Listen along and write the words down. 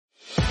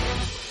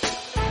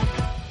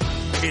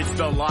It's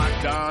the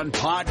Locked On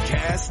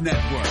Podcast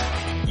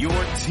Network, your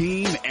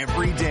team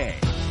every day.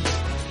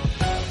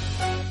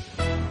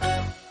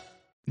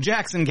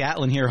 Jackson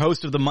Gatlin here,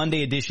 host of the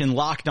Monday edition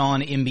Locked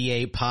On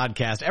NBA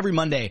podcast. Every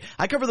Monday,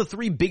 I cover the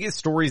 3 biggest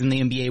stories in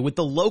the NBA with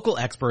the local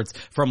experts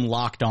from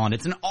Locked On.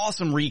 It's an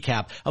awesome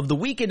recap of the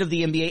weekend of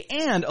the NBA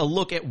and a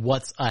look at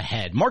what's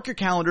ahead. Mark your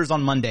calendars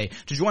on Monday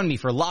to join me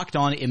for Locked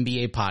On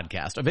NBA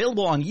podcast,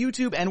 available on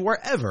YouTube and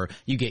wherever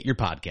you get your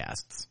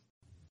podcasts.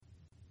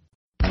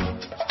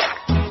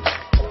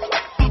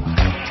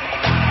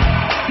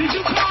 Did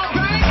you call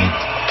back?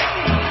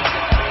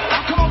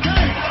 I called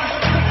game.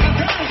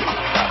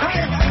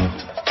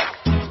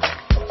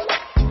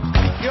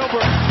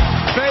 Gilbert,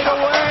 fade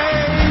away.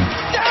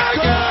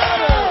 Dagger!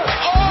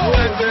 Oh,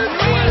 Wizards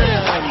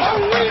win!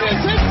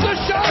 Arenas hits the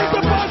shot at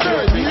the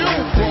buzzer. You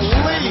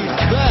believe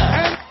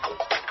that?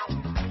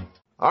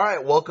 All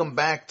right, welcome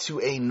back to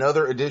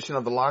another edition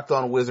of the Locked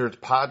On Wizards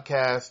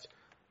podcast.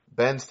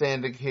 Ben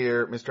Standig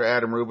here. Mr.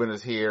 Adam Rubin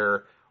is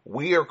here.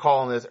 We are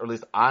calling this, or at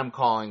least I'm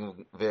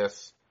calling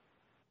this,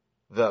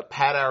 the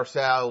pat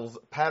ourselves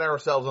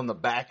on the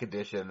back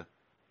edition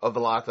of the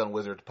Locked On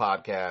Wizards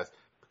podcast.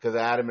 Because,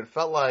 Adam, it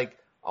felt like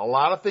a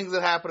lot of things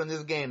that happened in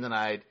this game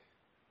tonight,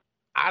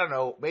 I don't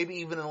know, maybe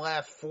even in the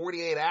last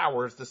 48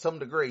 hours to some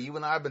degree. You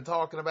and I have been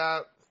talking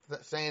about,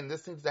 saying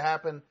this needs to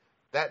happen,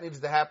 that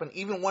needs to happen.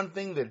 Even one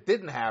thing that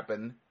didn't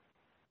happen,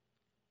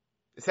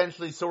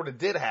 essentially sort of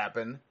did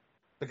happen,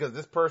 because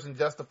this person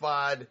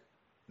justified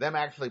them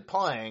actually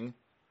playing.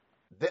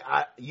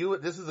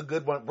 This is a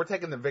good one. We're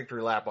taking the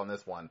victory lap on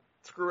this one.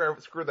 Screw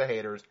the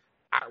haters.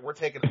 We're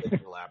taking the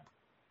victory lap.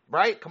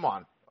 Right? Come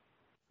on.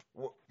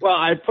 Well,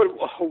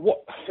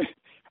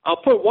 I'll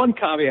put one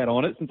caveat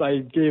on it, since I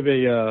gave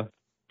a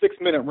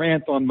 6-minute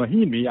rant on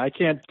Mahinmi. I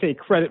can't take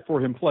credit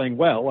for him playing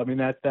well. I mean,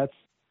 that's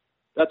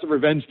a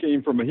revenge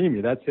game for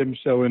Mahinmi. That's him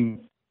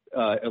showing,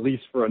 at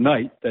least for a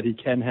night, that he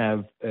can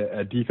have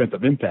a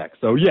defensive impact.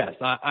 So yes,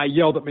 I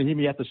yelled at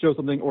Mahinmi had to show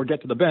something or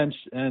get to the bench,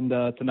 and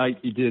tonight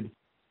he did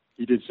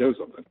show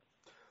something.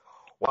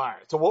 Well, all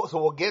right. So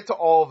we'll get to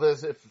all of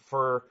this.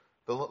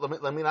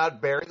 Let me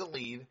not bury the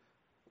lead.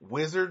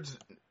 Wizards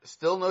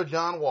still no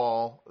John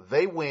Wall.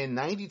 They win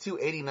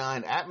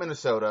 92-89 at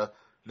Minnesota,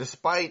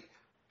 despite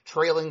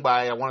trailing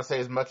by, I want to say,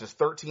 as much as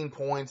 13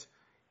 points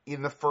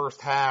in the first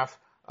half.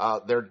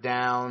 They're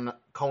down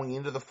going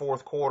into the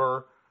fourth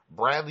quarter.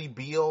 Bradley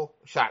Beal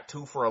shot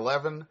 2 for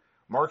 11.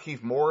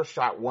 Markieff Morris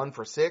shot 1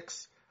 for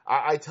 6.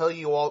 I tell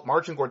you all,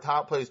 Marcin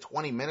Gortat plays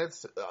 20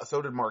 minutes.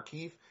 So did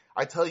Markieff.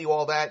 I tell you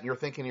all that, and you're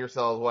thinking to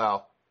yourselves,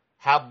 well,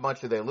 how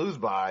much did they lose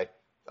by?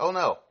 Oh,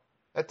 no,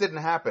 that didn't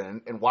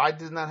happen. And why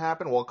didn't that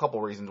happen? Well, a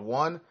couple reasons.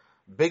 One,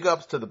 big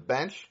ups to the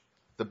bench.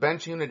 The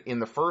bench unit in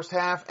the first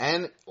half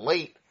and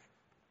late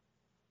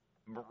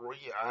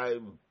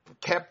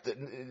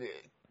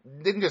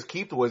didn't just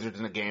keep the Wizards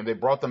in the game. They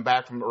brought them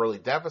back from an early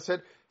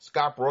deficit.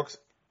 Scott Brooks,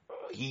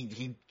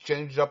 he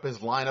changed up his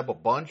lineup a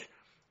bunch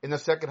in the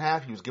second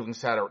half. He was giving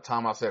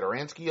Tomas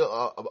Satoransky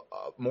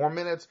more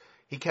minutes.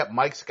 He kept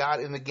Mike Scott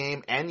in the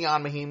game and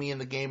Ian Mahinmi in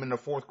the game in the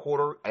fourth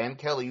quarter, and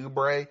Kelly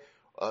Oubre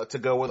to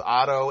go with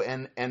Otto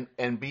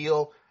and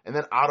Beal. And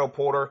then Otto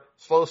Porter,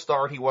 slow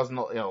start. He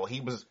wasn't,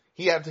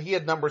 he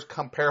had numbers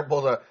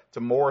comparable to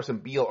Morris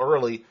and Beal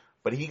early,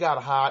 but he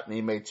got hot and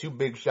he made 2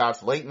 big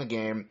shots late in the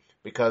game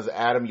because,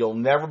 Adam, you'll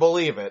never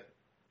believe it.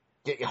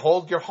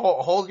 Hold your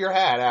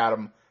hat,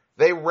 Adam.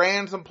 They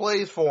ran some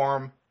plays for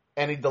him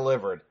and he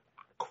delivered.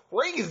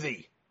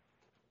 Crazy.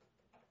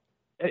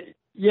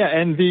 Yeah,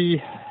 and the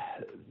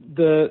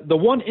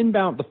one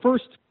inbound, the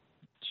first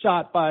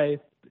shot by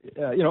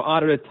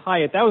Otto to tie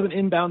it, that was an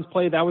inbounds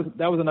play. That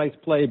was a nice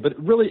play, but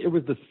really it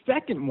was the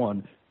second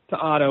one to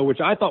Otto, which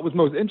I thought was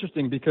most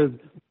interesting, because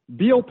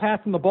Beal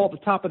passed him the ball at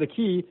the top of the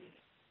key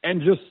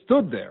and just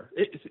stood there.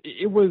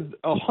 It was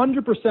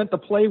 100%. The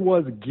play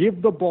was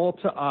give the ball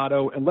to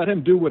Otto and let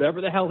him do whatever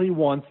the hell he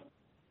wants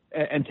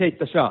and take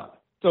the shot.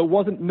 So it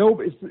wasn't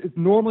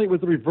normally it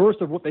was the reverse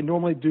of what they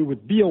normally do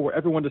with Beal, where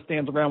everyone just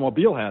stands around while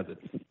Beal has it.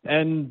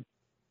 And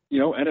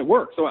it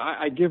worked. So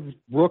I give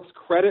Brooks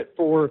credit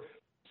for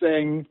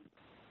saying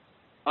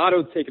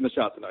Otto's taking the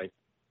shot tonight.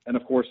 And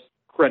of course,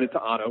 credit to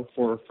Otto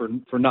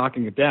for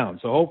knocking it down.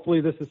 So hopefully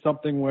this is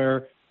something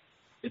where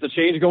it's a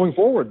change going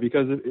forward,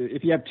 because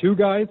if you have 2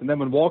 guys, and then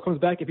when Wall comes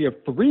back, if you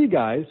have 3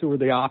 guys who are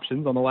the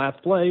options on the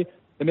last play,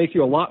 it makes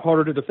you a lot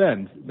harder to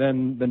defend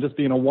than just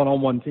being a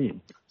one-on-one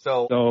team.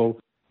 So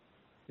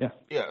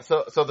yeah.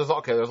 So there's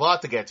a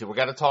lot to get to. We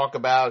got to talk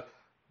about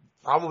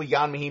probably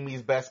Ian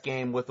Mahinmi's best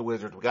game with the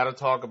Wizards. We got to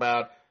talk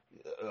about,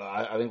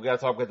 I think we got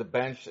to talk about the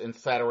bench and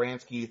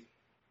Satoransky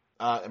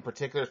in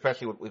particular,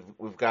 especially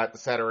we've got the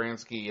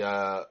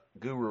Satoransky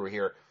guru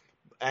here.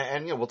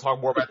 And we'll talk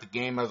more about the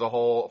game as a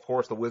whole. Of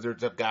course, the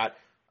Wizards have got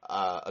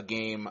a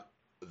game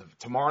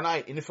tomorrow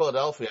night in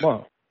Philadelphia.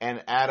 Wow.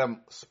 And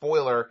Adam,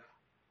 spoiler,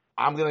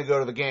 I'm going to go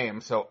to the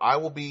game. So I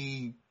will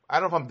be, I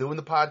don't know if I'm doing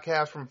the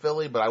podcast from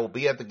Philly, but I will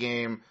be at the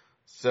game.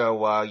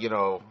 So,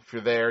 if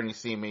you're there and you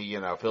see me,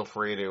 feel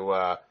free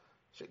to,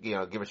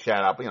 give a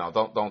shout out,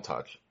 but, don't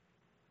touch.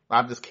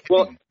 I'm just kidding.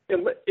 Well,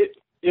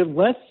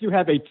 unless you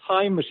have a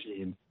time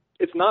machine,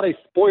 it's not a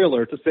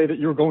spoiler to say that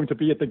you're going to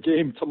be at the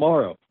game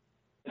tomorrow.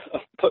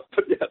 but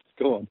yes,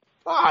 go on.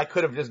 Oh, I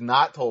could have just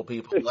not told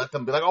people, let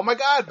them be like, oh my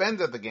God,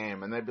 Ben's at the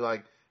game. And they'd be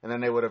like, and then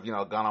they would have,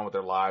 gone on with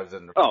their lives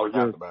and talked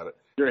about it.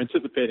 You're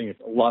anticipating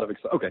a lot of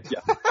excitement. Okay,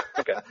 yeah.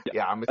 Okay.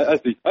 Yeah,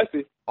 I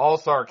see. All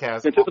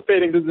sarcasm.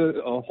 Anticipating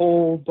a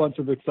whole bunch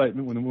of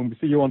excitement when we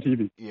see you on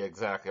TV. Yeah,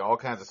 exactly. All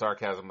kinds of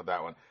sarcasm with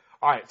that one.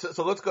 All right,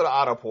 so let's go to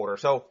Otto Porter.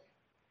 So,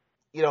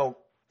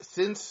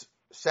 since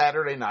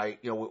Saturday night,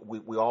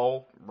 we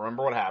all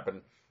remember what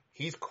happened.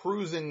 He's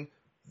cruising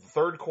the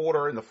third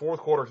quarter. In the fourth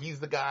quarter, he's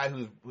the guy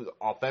who's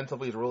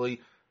offensively is really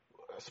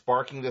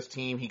sparking this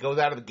team. He goes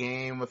out of the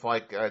game with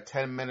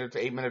 8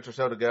 minutes or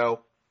so to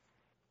go.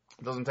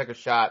 Doesn't take a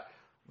shot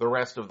the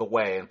rest of the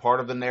way. And part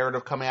of the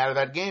narrative coming out of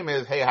that game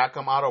is, hey, how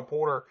come Otto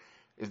Porter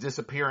is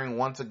disappearing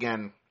once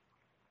again?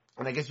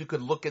 And I guess you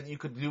could look at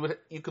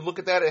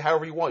that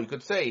however you want. You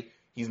could say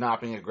he's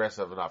not being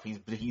aggressive enough.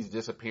 He's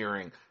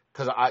disappearing.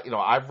 Because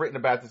I've written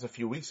about this a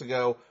few weeks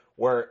ago,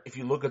 where if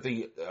you look at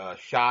the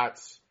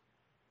shots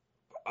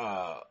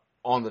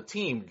on the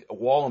team,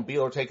 Wall and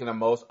Beal are taking the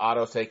most,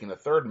 Otto's taking the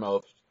third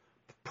most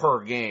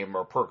per game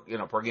or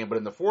per game. But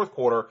in the fourth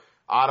quarter,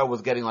 Otto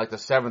was getting the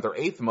 7th or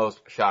 8th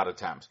most shot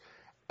attempts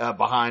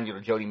behind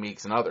Jody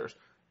Meeks and others.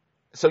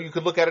 So you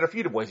could look at it a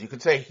few different ways. You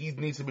could say he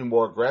needs to be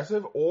more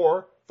aggressive,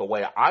 or the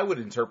way I would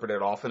interpret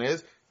it often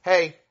is,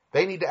 hey,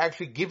 they need to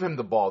actually give him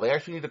the ball. They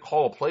actually need to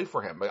call a play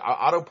for him.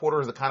 Otto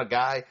Porter is the kind of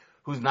guy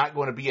who's not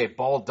going to be a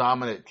ball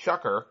dominant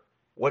chucker.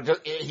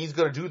 He's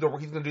going to do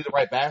the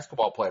right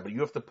basketball play, but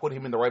you have to put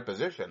him in the right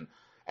position.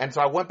 And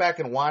so I went back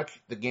and watched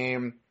the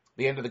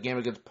end of the game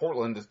against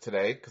Portland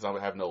today, because I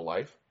have no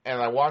life.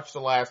 And I watched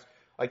the last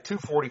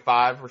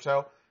 2:45 or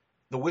so.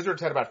 The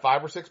Wizards had about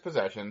 5 or 6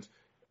 possessions.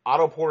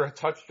 Otto Porter had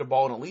touched the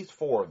ball in at least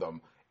 4 of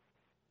them.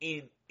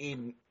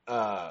 In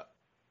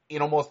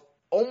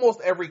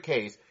almost every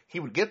case, he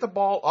would get the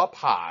ball up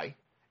high.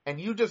 And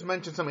you just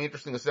mentioned something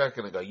interesting a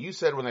second ago. You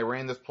said when they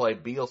ran this play,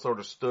 Beal sort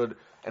of stood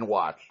and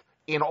watched.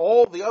 In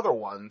all the other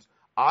ones,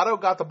 Otto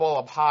got the ball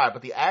up high,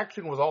 but the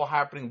action was all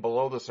happening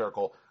below the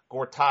circle.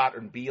 Gortat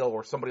and Beal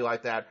or somebody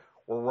like that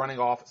were running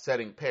off,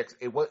 setting picks.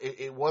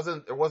 There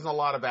wasn't a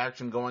lot of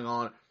action going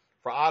on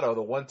for Otto.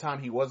 The one time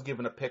he was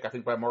given a pick, I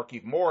think by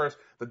Markieff Morris,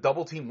 the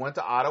double team went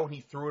to Otto and he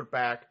threw it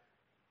back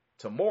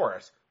to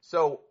Morris.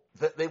 So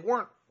they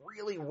weren't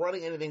really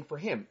running anything for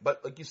him.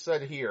 But like you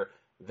said here,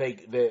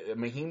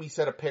 Mahimi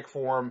set a pick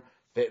for him.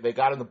 They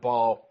got him the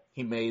ball.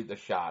 He made the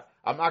shot.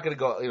 I'm not going to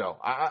go,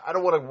 I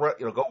don't want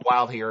to, go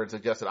wild here and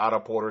suggest that Otto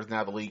Porter is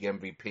now the league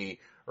MVP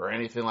or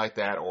anything like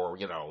that, or,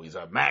 he's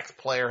a max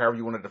player, however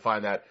you want to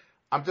define that.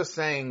 I'm just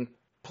saying,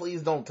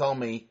 please don't tell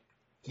me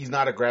he's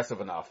not aggressive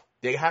enough.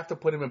 They have to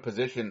put him in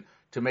position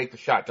to make the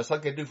shot, just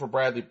like they do for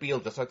Bradley Beal,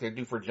 just like they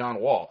do for John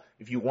Wall.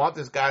 If you want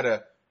this guy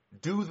to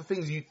do the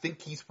things you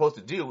think he's supposed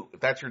to do, if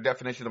that's your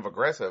definition of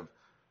aggressive,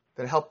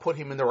 then help put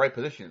him in the right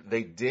position.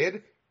 They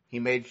did. He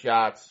made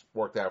shots,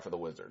 worked out for the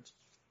Wizards.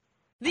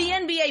 The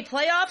NBA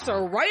playoffs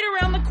are right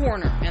around the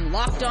corner, and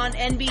Locked On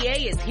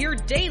NBA is here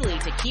daily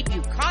to keep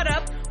you caught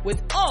up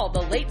with all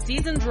the late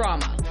season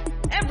drama.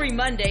 Every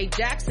Monday,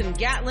 Jackson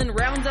Gatlin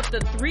rounds up the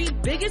 3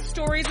 biggest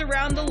stories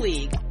around the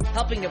league,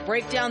 helping to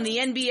break down the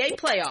NBA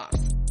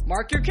playoffs.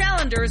 Mark your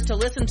calendars to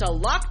listen to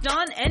Locked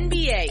On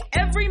NBA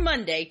every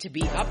Monday to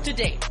be up to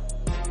date.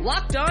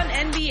 Locked On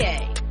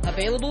NBA,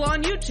 available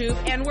on YouTube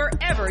and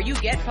wherever you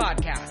get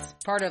podcasts.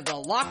 Part of the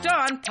Locked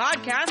On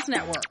Podcast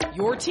Network,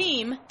 your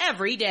team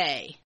every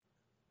day.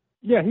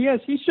 Yeah,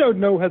 he showed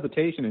no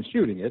hesitation in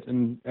shooting it,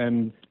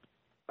 and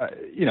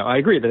I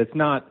agree that it's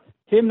not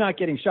him not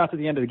getting shots at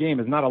the end of the game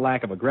is not a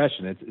lack of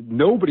aggression. It's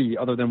nobody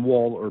other than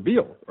Wall or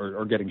Beal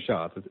are getting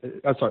shots.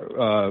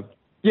 So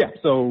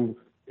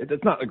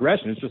it's not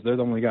aggression. It's just they're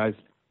the only guys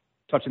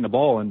touching the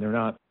ball, and they're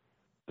not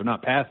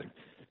passing.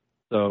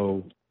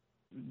 So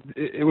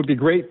it would be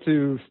great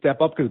to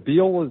step up, because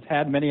Beal has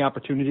had many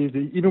opportunities.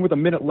 Even with a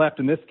minute left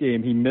in this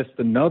game, he missed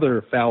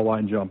another foul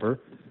line jumper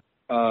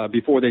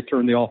before they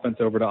turned the offense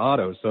over to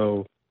Otto.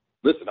 So,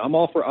 listen, I'm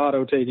all for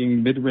Otto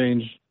taking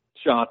mid-range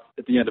shots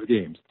at the end of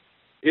games.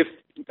 If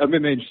a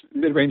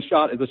mid-range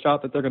shot is a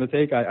shot that they're going to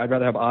take, I'd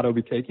rather have Otto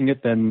be taking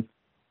it than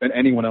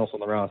anyone else on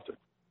the roster.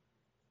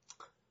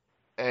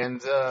 And,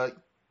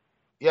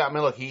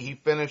 look, he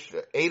finished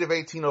 8 of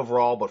 18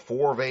 overall, but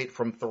 4 of 8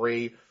 from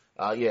 3.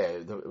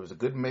 It was a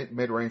good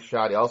mid-range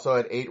shot. He also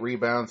had 8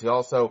 rebounds. He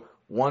also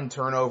 1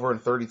 turnover in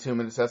 32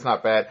 minutes. That's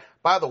not bad.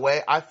 By the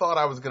way, I thought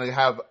I was going to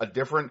have a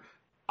different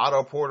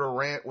Otto Porter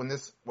rant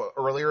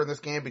earlier in this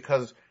game,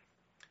 because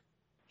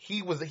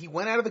he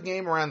went out of the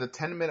game around the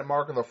 10-minute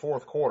mark of the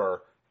fourth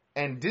quarter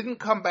and didn't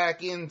come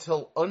back in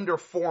till under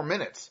 4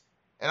 minutes.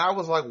 And I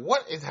was like,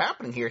 what is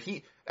happening here?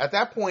 At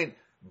that point,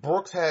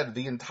 Brooks had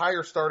the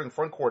entire starting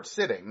front court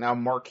sitting. Now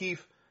Markieff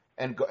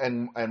and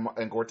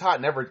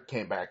Gortat never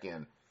came back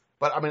in.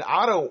 But,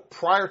 Otto,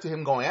 prior to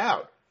him going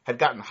out, had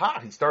gotten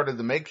hot. He started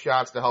to make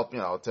shots to help,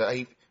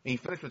 he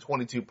finished with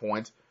 22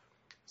 points.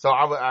 So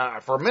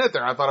for a minute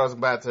there, I thought I was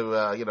about to,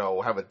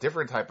 have a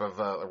different type of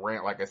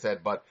rant, like I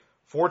said. But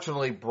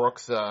fortunately,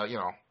 Brooks, got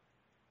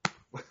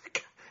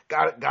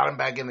him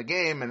back in the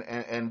game,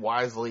 and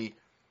wisely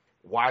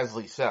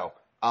so.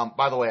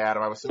 By the way,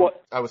 Adam, I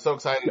was so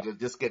excited to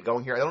just get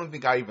going here. I don't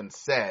think I even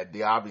said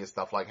the obvious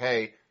stuff like,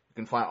 hey, you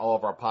can find all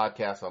of our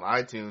podcasts on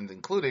iTunes,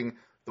 including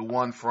the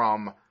one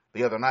from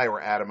the other night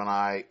where Adam and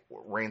I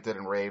ranted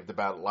and raved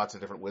about lots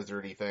of different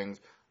wizardy things.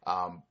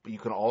 But you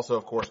can also,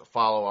 of course,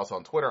 follow us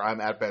on Twitter.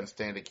 I'm at Ben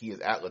Standig. He is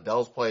at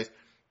Liddell's Place.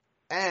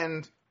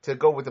 And to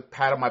go with the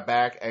pat on my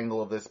back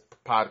angle of this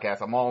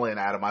podcast, I'm all in,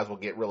 Adam. Might as well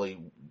get really,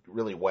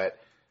 really wet.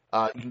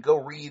 You can go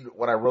read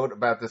what I wrote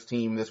about this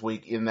team this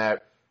week in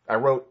that I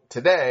wrote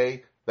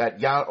today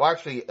that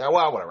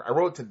I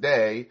wrote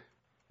today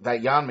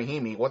that Jan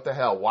Mahimi, what the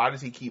hell? Why does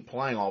he keep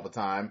playing all the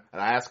time?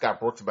 And I asked Scott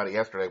Brooks about it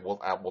yesterday.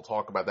 We'll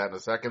talk about that in a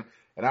second.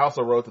 And I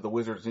also wrote that the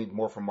Wizards need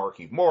more from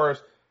Markieff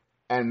Morris.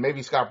 And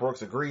maybe Scott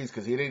Brooks agrees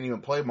because he didn't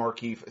even play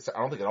Markieff, I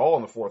don't think at all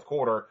in the fourth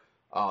quarter.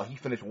 He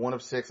finished 1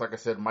 of 6. Like I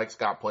said, Mike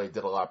Scott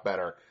did a lot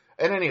better.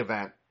 In any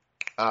event,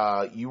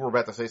 you were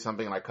about to say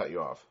something and I cut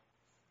you off.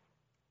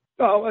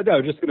 Oh,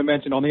 no, just going to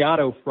mention on the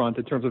Otto front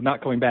in terms of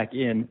not coming back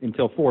in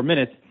until 4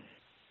 minutes.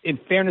 In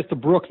fairness to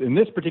Brooks, in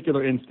this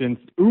particular instance,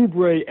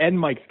 Oubre and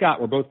Mike Scott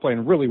were both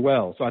playing really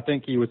well. So I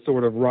think he was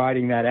sort of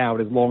riding that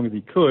out as long as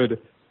he could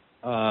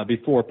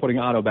before putting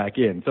Otto back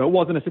in. So it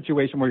wasn't a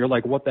situation where you're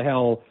like, what the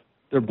hell?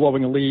 They're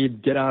blowing a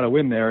lead, get Otto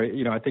in there.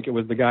 I think it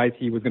was the guys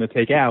he was going to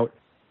take out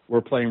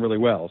were playing really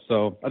well.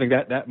 So I think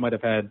that might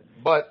have had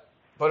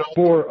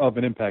more of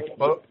an impact.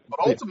 But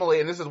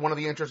ultimately, and this is one of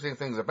the interesting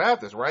things about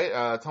this,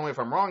 right? Tell me if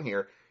I'm wrong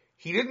here.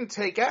 He didn't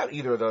take out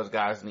either of those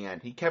guys in the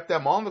end. He kept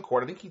them on the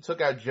court. I think he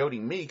took out Jody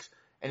Meeks,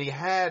 and he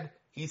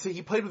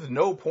played with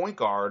no point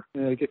guard.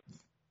 Yeah,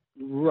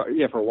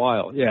 for a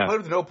while. Yeah, he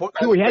played with no point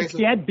guard.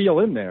 He had Beal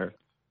in there.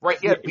 Right.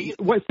 He had Beal.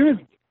 As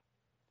soon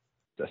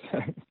as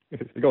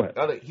go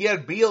ahead. He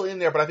had Beal in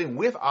there, but I think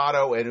with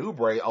Otto and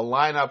Oubre, a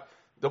lineup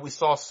that we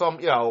saw some,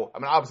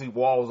 obviously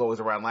Wall was always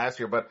around last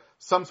year, but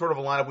some sort of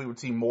a lineup we would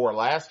see more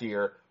last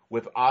year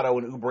with Otto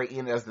and Oubre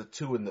in as the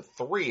 2 and the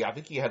 3. I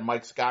think he had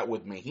Mike Scott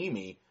with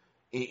Mahimi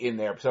in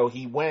there. So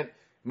he went,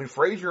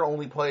 Frazier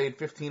only played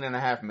 15 and a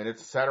half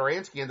minutes.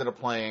 Satoransky ended up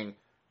playing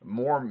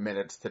more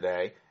minutes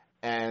today.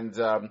 And,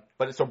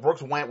 so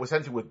Brooks went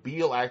essentially with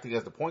Beal acting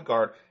as the point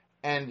guard.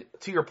 And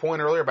to your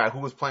point earlier about who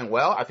was playing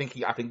well, I think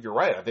you're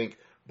right. I think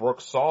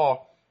Brooks saw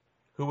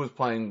who was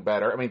playing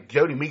better.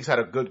 Jody Meeks had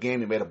a good game.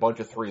 He made a bunch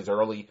of threes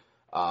early,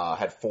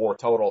 had 4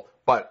 total.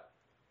 But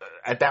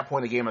at that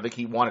point in the game, I think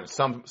he wanted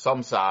some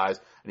size,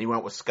 and he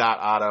went with Scott,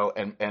 Otto,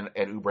 and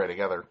Oubre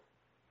together.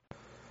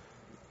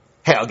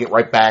 Hey, I'll get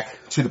right back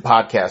to the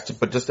podcast,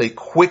 but just a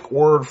quick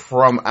word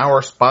from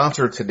our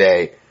sponsor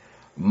today,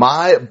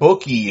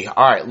 MyBookie.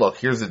 All right, look,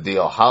 here's the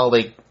deal.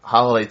 Holiday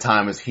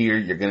time is here.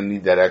 You're going to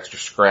need that extra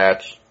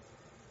scratch.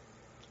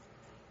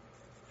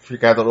 If you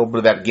got a little bit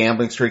of that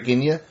gambling streak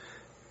in you,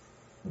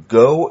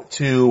 go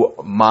to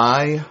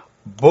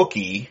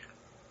MyBookie.ag.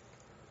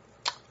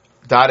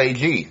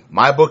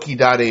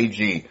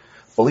 MyBookie.ag.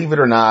 Believe it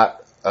or not,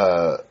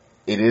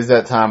 it is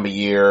that time of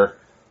year.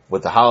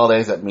 With the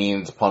holidays, that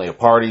means plenty of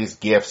parties,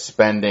 gifts,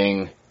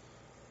 spending,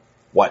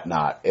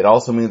 whatnot. It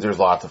also means there's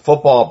lots of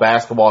football,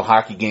 basketball, and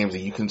hockey games that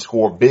you can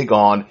score big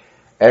on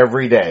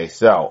every day.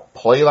 So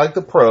play like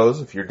the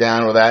pros if you're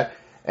down with that.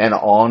 And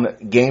on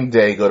game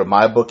day, go to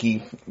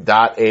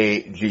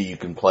mybookie.ag. You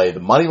can play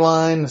the money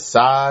line,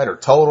 side, or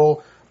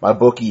total.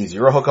 MyBookie is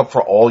your hookup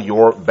for all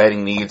your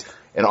betting needs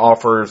and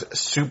offers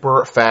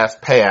super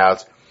fast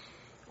payouts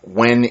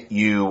when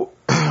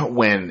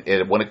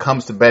it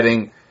comes to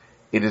betting.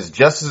 It is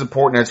just as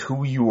important as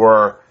who you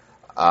are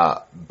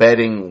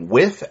betting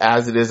with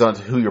as it is on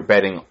who you're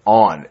betting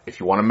on. If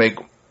you want to make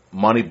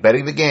money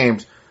betting the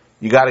games,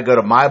 you got to go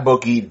to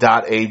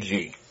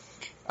mybookie.ag.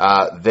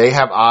 They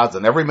have odds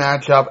on every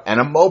matchup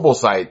and a mobile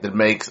site that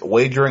makes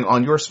wagering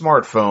on your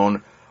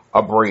smartphone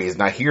a breeze.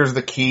 Now, here's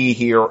the key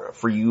here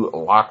for you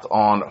locked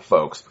on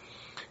folks.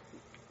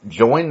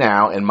 Join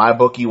now, and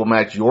MyBookie will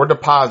match your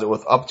deposit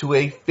with up to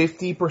a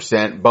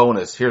 50%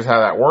 bonus. Here's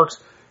how that works.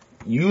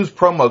 Use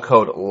promo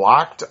code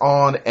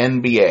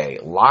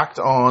LOCKEDONNBA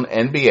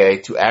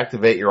to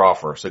activate your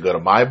offer. So go to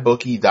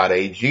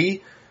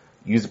mybookie.ag,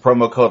 use the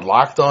promo code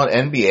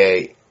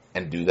LOCKEDONNBA,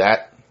 and do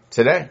that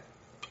today.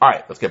 All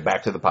right, let's get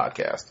back to the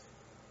podcast.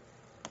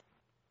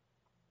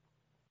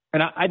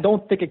 And I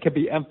don't think it can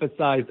be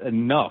emphasized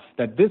enough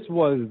that this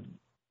was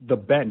the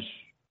bench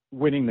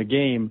winning the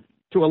game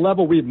to a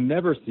level we've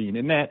never seen,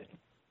 in that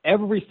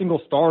every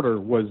single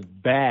starter was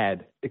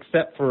bad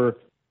except for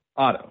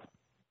Otto.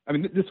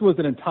 This was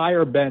an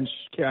entire bench.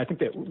 I think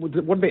what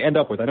did they end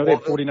up with? I know they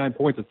had 49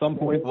 points at some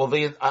point. Well,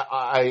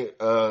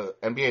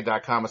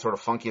 NBA.com is sort of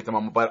funky at the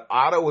moment, but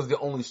Otto was the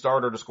only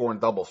starter to score in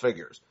double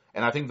figures.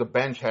 And I think the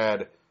bench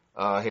had,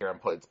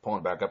 it's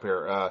pulling back up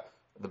here.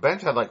 The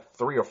bench had like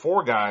 3 or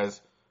 4 guys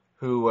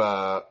who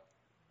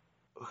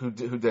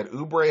did.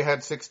 Oubre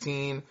had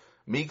 16,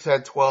 Meeks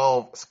had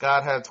 12,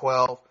 Scott had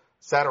 12,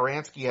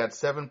 Satoransky had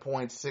 7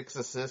 points, 6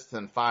 assists,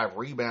 and 5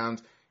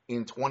 rebounds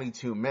in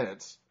 22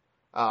 minutes.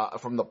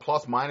 From the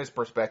plus-minus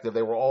perspective,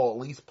 they were all at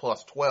least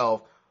plus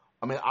 12.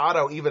 I mean,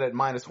 Otto, even at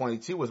minus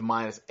 22, was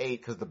minus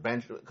 8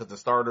 because the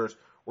starters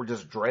were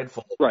just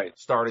dreadful. Right.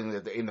 Starting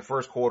in the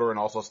first quarter and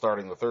also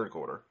starting the third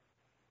quarter.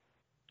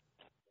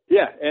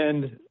 Yeah,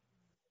 and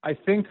I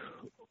think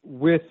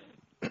with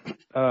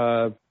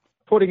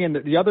putting in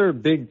the other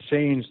big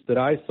change that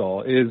I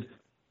saw is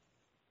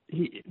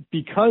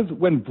because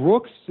when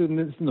Brooks,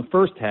 in the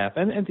first half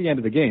and at the end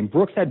of the game,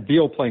 Brooks had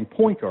Beal playing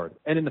point guard.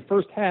 And in the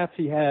first half,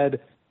 he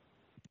had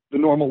the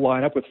normal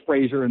lineup with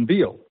Frazier and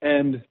Beal.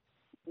 And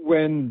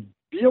when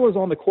Beal is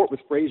on the court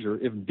with Frazier,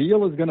 if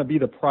Beal is going to be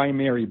the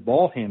primary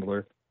ball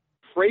handler,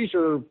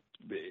 Frazier,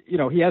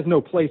 he has no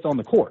place on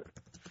the court.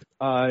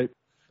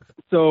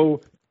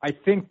 So I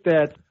think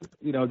that,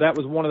 that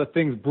was one of the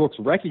things Brooks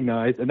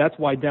recognized, and that's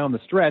why down the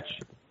stretch,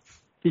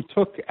 he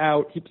took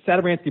out,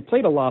 Satoransky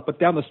played a lot, but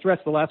down the stretch,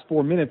 the last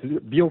 4 minutes,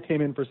 Beal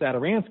came in for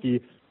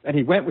Satoransky, and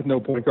he went with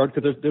no point guard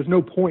because there's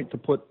no point to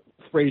put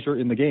Frazier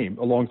in the game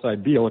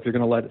alongside Beal if you're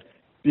going to let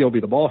Beal be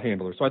the ball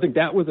handler. So I think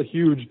that was a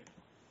huge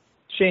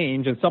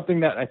change and something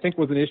that I think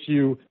was an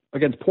issue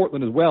against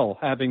Portland as well,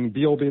 having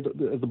Beal be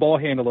the ball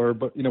handler,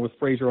 but, with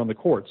Frazier on the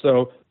court.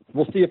 So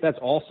we'll see if that's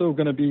also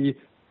going to be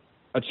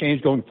a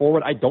change going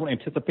forward. I don't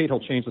anticipate he'll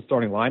change the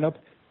starting lineup.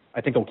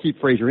 I think he'll keep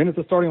Frazier in as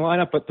the starting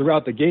lineup, but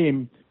throughout the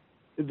game,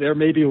 there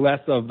may be less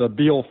of the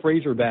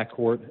Beal-Frazier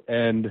backcourt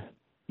and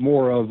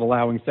more of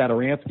allowing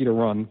Satoransky to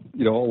run,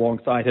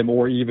 alongside him,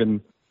 or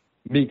even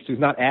Meeks, who's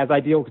not as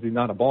ideal because he's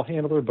not a ball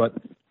handler, but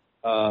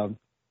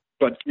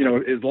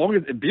as long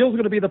as Beal's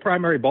going to be the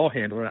primary ball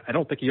handler, I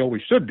don't think he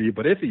always should be,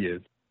 but if he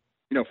is,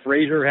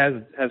 Frazier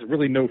has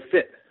really no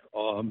fit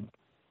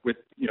with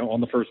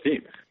on the first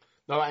team.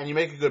 No, and you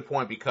make a good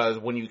point because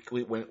when you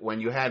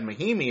had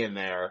Mahinmi in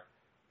there,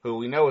 who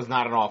we know is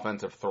not an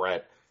offensive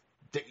threat,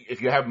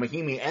 if you have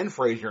Mahinmi and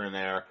Frazier in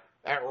there,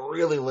 that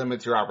really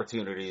limits your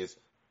opportunities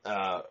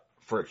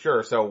for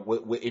sure.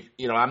 So if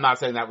I'm not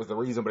saying that was the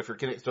reason, but if you're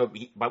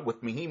kidding, but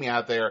with Mahinmi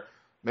out there,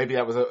 maybe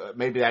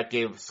that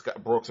gave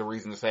Brooks a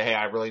reason to say, hey,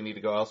 I really need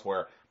to go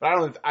elsewhere.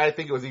 But I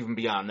think it was even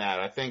beyond that.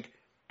 I think,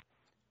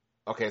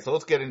 okay, so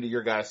let's get into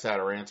your guy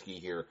Satoransky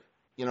here.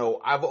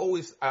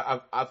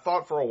 I've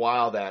thought for a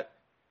while that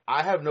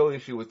I have no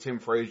issue with Tim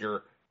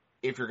Frazier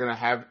if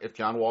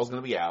John Wall's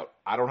going to be out.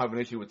 I don't have an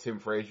issue with Tim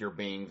Frazier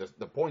being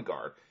the point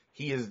guard.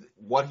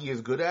 What he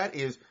is good at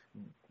is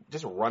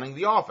just running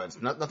the offense.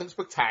 Nothing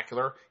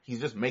spectacular. He's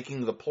just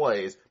making the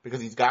plays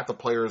because he's got the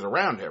players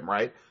around him,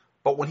 right?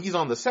 But when he's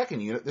on the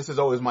second unit, this is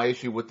always my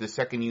issue with the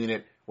second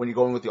unit when you're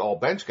going with the all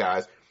bench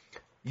guys.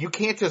 You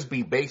can't just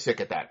be basic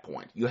at that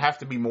point. You have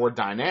to be more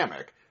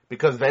dynamic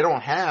because they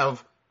don't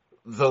have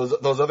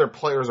those other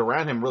players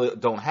around him really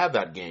don't have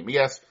that game.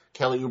 Yes,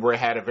 Kelly Oubre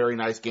had a very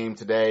nice game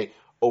today.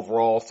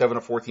 Overall, 7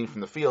 of 14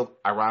 from the field.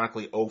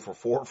 Ironically, 0 for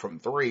 4 from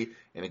 3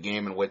 in a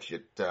game in which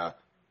the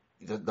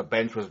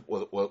bench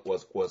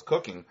was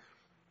cooking.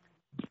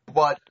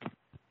 But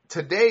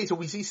today, so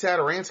we see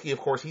Satoransky, of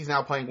course, he's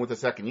now playing with the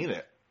second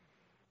unit.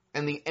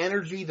 And the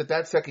energy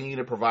that second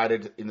unit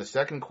provided in the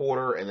second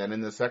quarter and then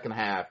in the second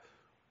half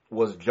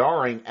was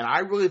jarring. And I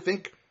really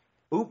think,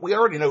 we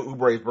already know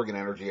Oubre is bringing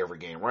energy every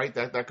game, right?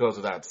 That goes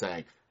without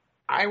saying.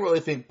 I really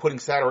think putting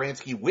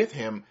Satoransky with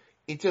him,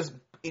 it just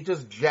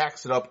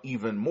jacks it up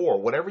even more.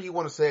 Whatever you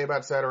want to say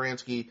about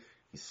Satoransky,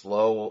 he's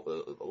slow,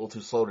 a little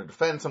too slow to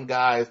defend some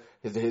guys.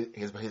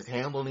 His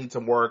handle needs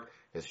some work.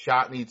 His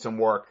shot needs some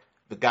work.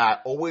 The guy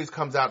always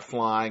comes out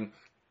flying.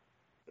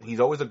 He's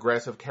always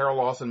aggressive. Carol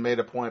Lawson made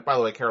a point. By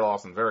the way, Carol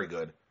Lawson's very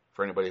good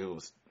for anybody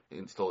who's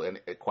still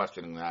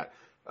questioning that.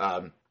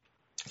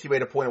 She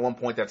made a point at one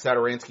point that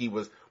Satoransky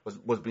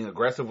was being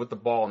aggressive with the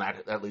ball, and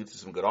that leads to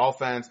some good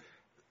offense.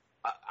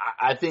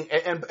 I think,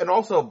 and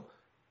also,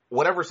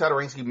 whatever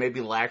Satoransky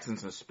maybe lacks in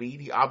some speed,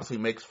 he obviously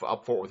makes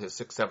up for it with his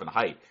 6'7"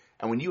 height.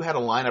 And when you had a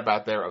lineup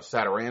out there of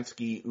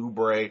Satoransky,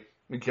 Oubre,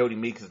 Jody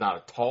Meeks is not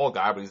a tall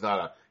guy, but he's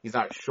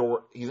not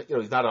short.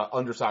 He's not an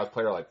undersized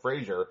player like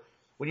Frazier.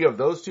 When you have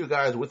those two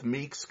guys with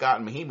Meeks, Scott,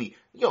 and Mahinmi,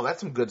 that's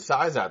some good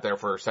size out there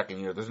for a second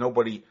unit. There's no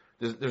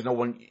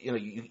one,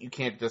 you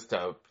can't just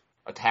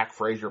attack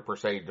Frazier per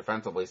se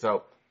defensively.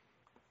 So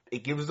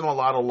it gives them a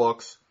lot of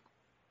looks.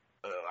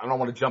 I don't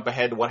want to jump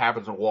ahead to what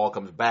happens when Wall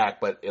comes back,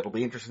 but it'll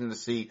be interesting to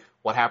see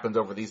what happens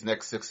over these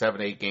next 6,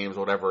 7, 8 games,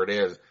 whatever it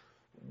is.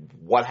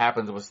 What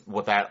happens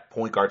with that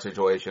point guard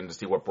situation to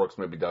see what Brooks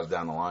maybe does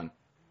down the line.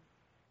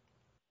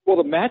 Well,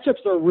 the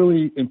matchups are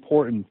really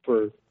important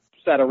for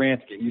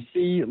Satoransky. You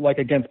see, like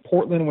against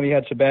Portland when he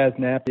had Shabazz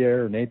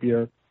Napier,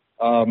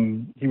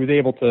 he was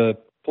able to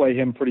play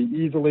him pretty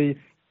easily.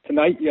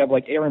 Tonight you have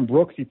like Aaron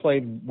Brooks, he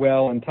played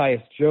well, and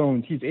Tyus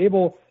Jones. He's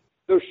able,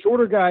 those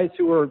shorter guys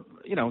who are,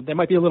 they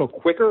might be a little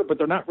quicker, but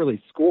they're not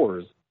really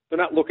scorers. They're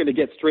not looking to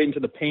get straight into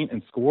the paint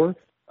and score.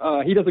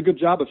 He does a good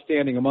job of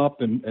standing him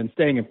up and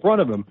staying in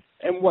front of him.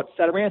 And what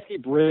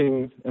Satoransky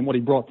brings and what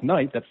he brought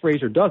tonight that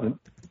Frazier doesn't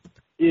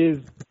is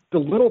the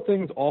little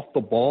things off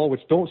the ball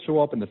which don't show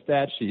up in the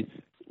stat sheet,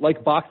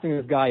 like boxing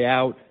this guy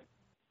out,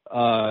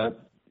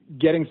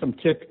 getting some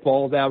tipped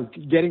balls out,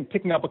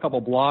 picking up a couple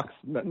blocks,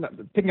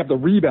 picking up the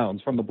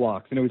rebounds from the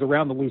blocks. You know, he's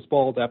around the loose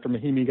balls after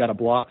Mahinmi got a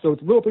block. So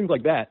it's little things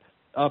like that.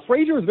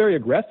 Frazier is very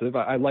aggressive.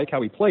 I like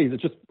how he plays.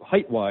 It's just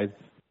height-wise.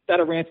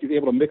 Satoransky's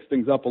able to mix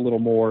things up a little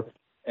more,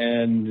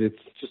 and it's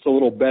just a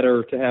little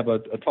better to have a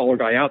taller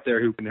guy out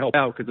there who can help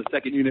out, because the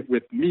second unit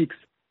with Meeks,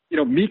 you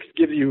know, Meeks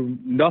gives you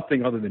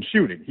nothing other than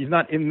shooting. He's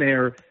not in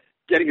there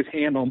getting his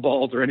hand on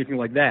balls or anything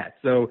like that.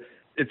 So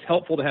it's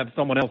helpful to have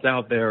someone else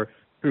out there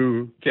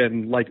who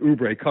can, like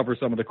Oubre, cover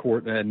some of the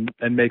court and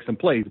make some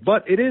plays.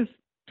 But it is,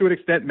 to an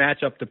extent,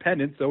 matchup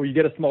dependent. So you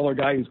get a smaller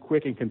guy who's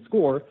quick and can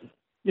score.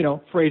 You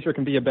know, Frazier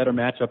can be a better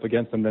matchup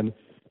against him than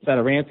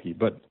Satoransky.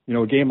 But, you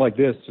know, a game like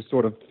this just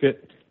sort of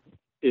fit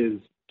his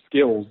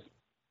skills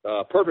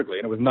perfectly.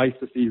 And it was nice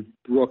to see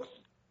Brooks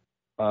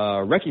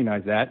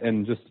recognize that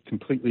and just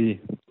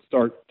completely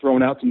start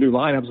throwing out some new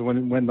lineups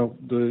when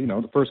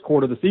the first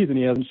quarter of the season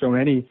he hasn't shown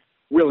any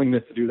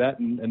willingness to do that,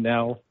 and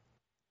now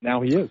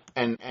he is.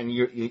 And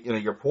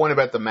your point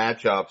about the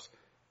matchups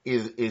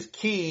is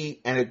key,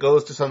 and it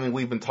goes to something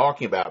we've been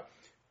talking about.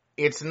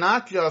 It's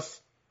not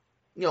just,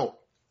 you know,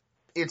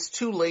 it's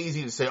too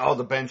lazy to say, oh,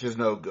 the bench is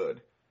no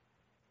good.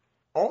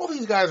 All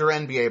these guys are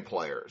NBA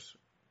players.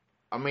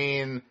 I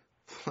mean,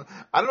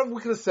 I don't know if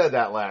we could have said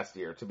that last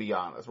year, to be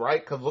honest, right?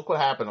 Because look what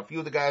happened. A few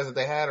of the guys that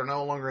they had are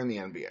no longer in the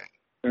NBA.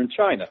 They're in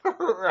China.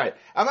 Right.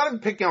 I'm not even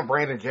picking on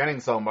Brandon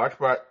Jennings so much,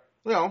 but,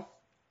 you know,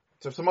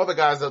 there's some other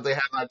guys that they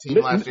had on that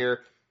team last year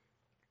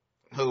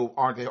who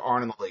aren't in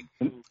the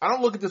league. I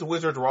don't look at this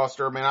Wizards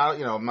roster. I mean,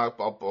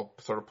 I'll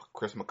sort of put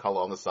Chris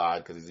McCullough on the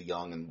side because he's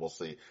young and we'll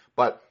see.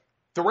 But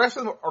the rest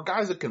of them are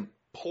guys that can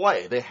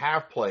play. They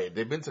have played.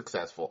 They've been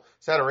successful.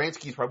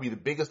 Satoransky is probably the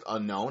biggest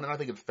unknown, and I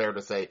think it's fair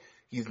to say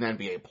he's an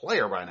NBA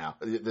player by now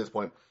at this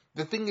point.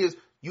 The thing is,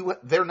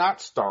 they're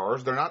not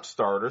stars. They're not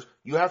starters.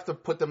 You have to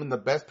put them in the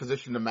best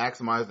position to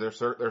maximize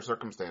their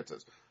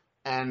circumstances.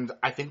 And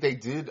I think they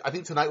did. I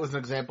think tonight was an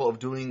example of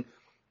doing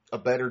a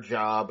better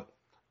job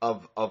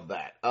of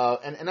that.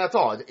 And that's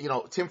all. You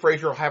know, Tim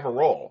Frazier will have a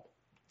role.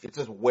 It's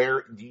just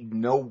where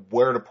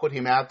to put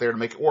him out there to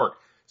make it work.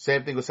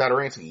 Same thing with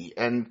Satoransky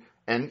and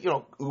you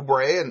know,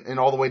 Oubre and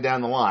all the way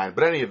down the line.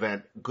 But in any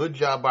event, good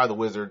job by the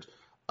Wizards.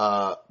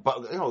 But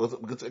you know,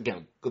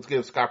 let's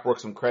give Scott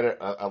Brooks some credit.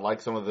 I like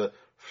some of the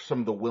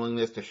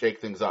willingness to shake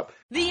things up.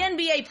 The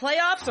NBA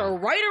playoffs are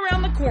right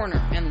around the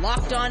corner, and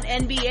Locked On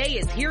NBA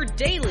is here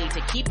daily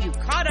to keep you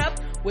caught up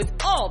with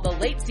all the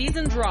late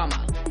season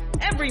drama.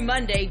 Every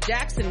Monday,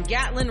 Jackson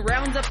Gatlin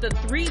rounds up the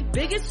 3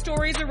 biggest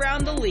stories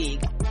around the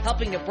league,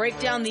 helping to break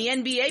down the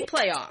NBA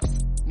playoffs.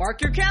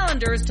 Mark your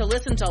calendars to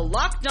listen to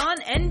Locked On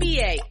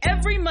NBA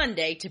every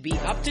Monday to be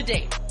up to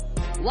date.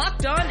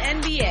 Locked On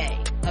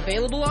NBA,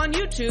 available on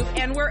YouTube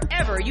and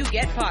wherever you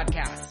get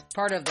podcasts.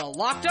 Part of the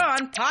Locked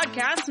On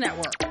Podcast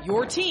Network,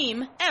 your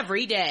team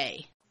every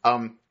day.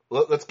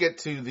 Let's get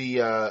to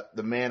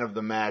the man of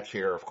the match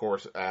here, of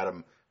course,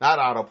 Adam. Not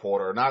Otto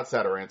Porter, not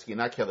Satoransky,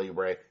 not Kelly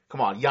Oubre.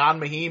 Come on, Ian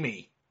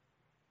Mahinmi.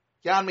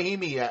 Ian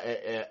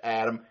Mahinmi,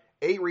 Adam.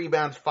 8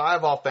 rebounds,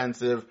 5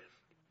 offensive.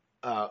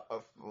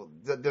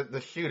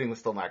 The shooting was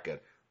still not good,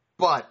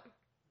 but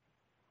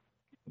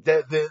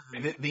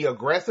the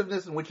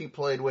aggressiveness in which he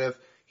played with,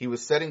 he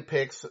was setting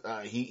picks.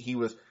 He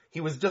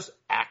was just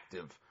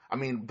active. I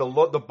mean,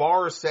 the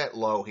bar is set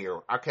low here.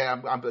 Okay,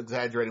 I'm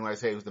exaggerating when I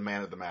say he was the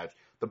man of the match.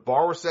 The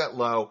bar was set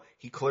low.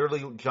 He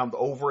clearly jumped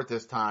over at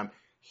this time.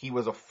 He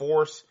was a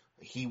force.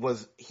 He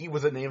was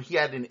a name. He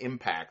had an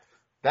impact.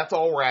 That's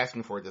all we're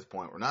asking for at this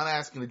point. We're not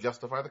asking to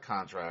justify the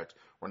contract.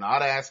 We're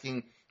not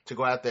asking to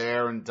go out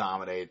there and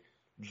dominate.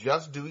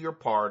 Just do your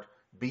part.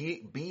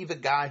 Be the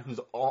guy who's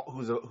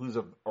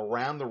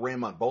around the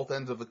rim on both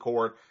ends of the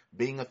court,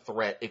 being a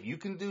threat. If you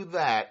can do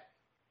that,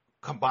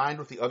 combined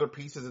with the other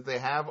pieces that they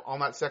have on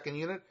that second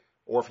unit,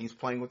 or if he's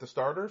playing with the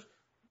starters,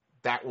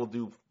 that will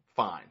do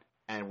fine.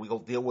 And we'll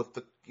deal with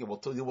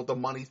the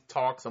money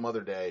talk some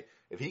other day.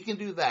 If he can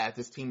do that,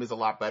 this team is a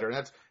lot better. And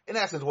that's in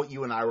essence what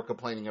you and I were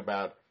complaining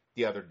about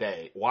the other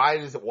day. Why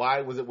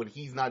was it when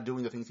he's not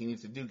doing the things he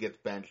needs to do gets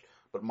benched,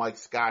 but Mike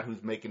Scott,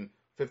 who's making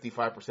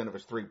 55% of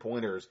his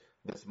 3-pointers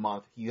this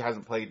month, he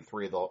hasn't played in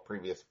 3 of the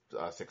previous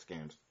 6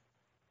 games?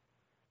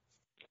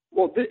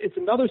 Well, it's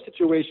another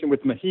situation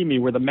with Mahinmi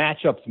where the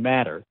matchups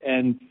matter.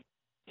 And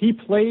he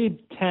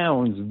played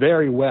Towns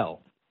very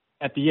well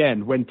at the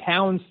end. When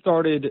Towns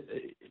started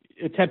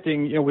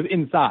attempting, was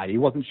inside. He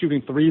wasn't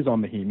shooting threes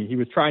on Mahinmi. He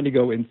was trying to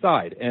go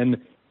inside. And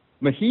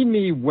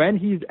Mahinmi, when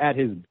he's at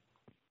his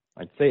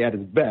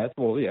best,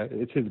 well, yeah,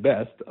 it's his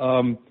best,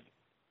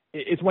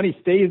 it's when he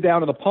stays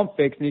down in the pump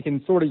fakes and he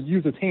can sort of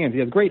use his hands. He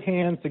has great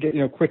hands to get,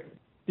 quick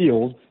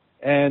steals,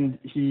 and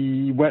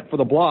he went for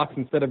the blocks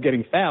instead of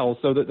getting fouls.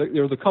 So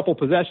there was a couple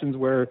possessions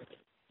where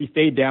he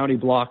stayed down, he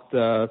blocked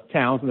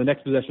Towns, and the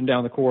next possession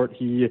down the court,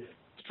 he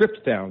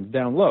stripped Towns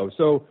down low.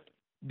 So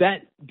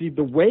that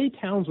the way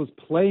Towns was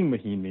playing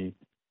Mahinmi,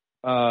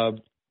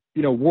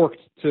 worked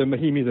to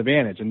Mahinmi's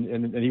advantage,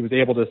 and he was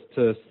able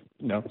to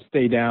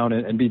stay down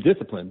and be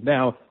disciplined.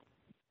 Now,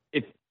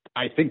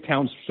 I think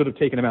Towns should have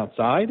taken him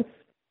outside,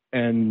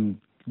 and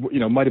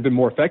might have been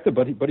more effective,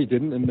 but he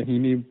didn't, and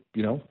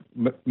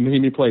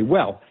Mahinmi played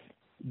well.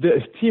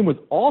 The team was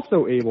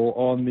also able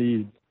on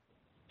the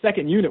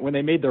second unit when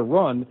they made their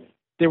run,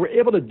 they were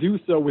able to do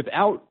so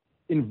without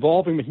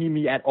involving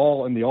Mahinmi at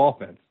all in the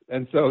offense.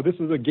 And so this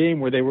was a game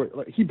where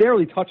he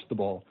barely touched the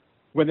ball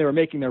when they were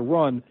making their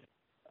run,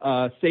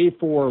 save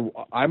for,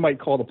 I might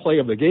call the play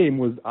of the game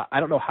was, I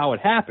don't know how it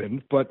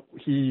happened, but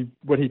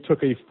when he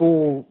took a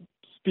full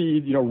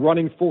speed,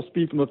 running full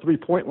speed from the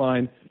 3-point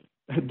line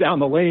down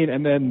the lane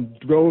and then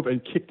drove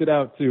and kicked it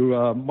out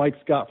to Mike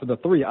Scott for the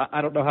 3.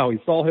 I don't know how he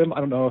saw him. I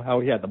don't know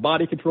how he had the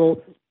body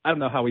control. I don't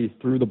know how he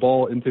threw the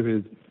ball into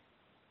his,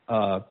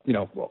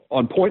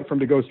 on point for him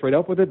to go straight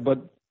up with it, but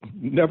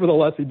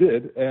nevertheless he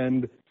did.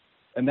 And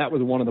that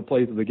was one of the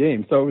plays of the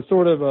game. So it was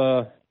sort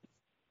of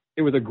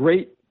it was a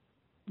great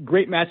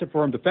matchup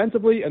for him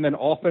defensively, and then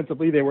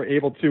offensively they were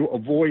able to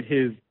avoid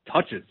his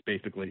touches,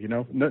 basically,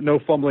 no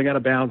fumbling out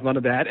of bounds, none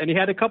of that. And he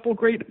had a couple of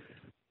great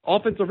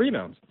offensive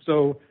rebounds.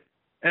 So,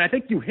 and I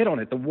think you hit on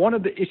it. One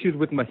of the issues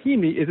with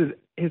Mahinmi is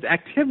his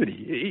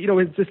activity.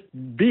 It's just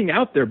being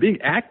out there, being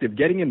active,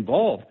 getting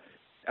involved.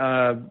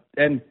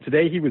 And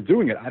today he was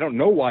doing it. I don't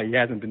know why he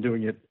hasn't been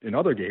doing it in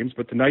other games,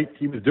 but tonight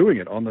he was doing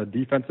it on the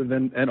defensive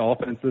and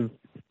offensive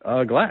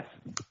glass.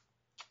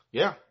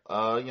 Yeah.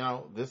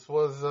 This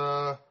was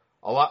a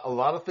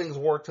lot of things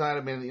worked tonight.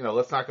 I mean,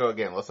 let's not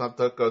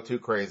go too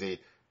crazy.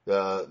 They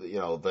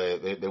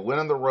went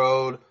on the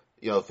road.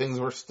 Things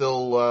were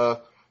still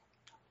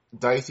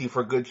dicey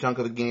for a good chunk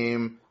of the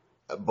game,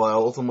 but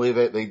ultimately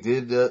they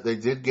did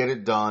get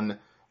it done.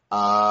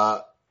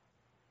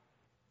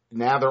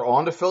 Now they're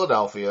on to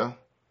Philadelphia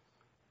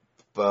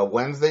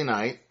Wednesday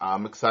night.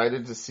 I'm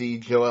excited to see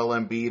Joel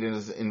Embiid and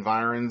his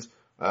environs.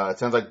 It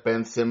sounds like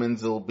Ben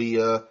Simmons will be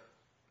I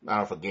don't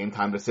know if a game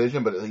time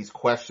decision, but at least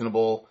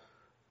questionable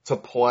to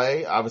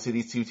play. Obviously,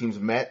 these two teams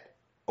met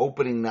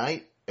opening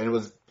night, and it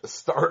was the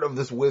start of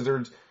this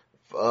Wizards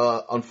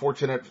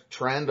unfortunate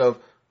trend of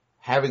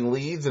having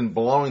leads and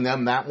blowing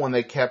them. That one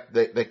they kept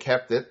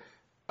it.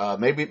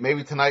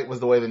 Maybe tonight was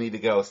the way they need to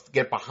go.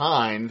 Get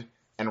behind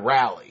and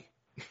rally.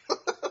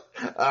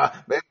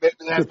 Maybe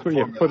that's put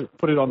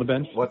it on the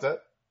bench. What's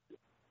that?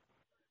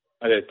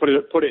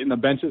 Put it in the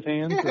bench's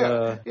hands.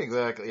 Yeah,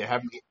 exactly. Yeah,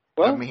 have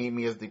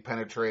Mahinmi as the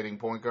penetrating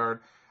point guard.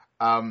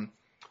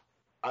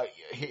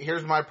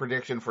 Here's my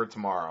prediction for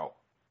tomorrow.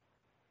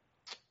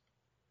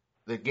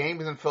 The game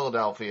is in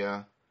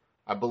Philadelphia.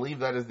 I believe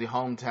that is the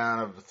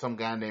hometown of some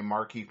guy named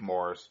Markieff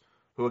Morris,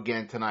 who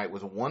again tonight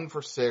was 1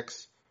 for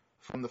 6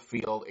 from the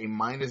field, a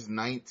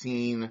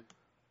 -19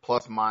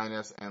 plus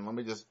minus, and let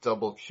me just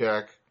double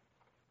check.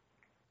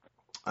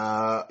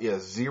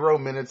 0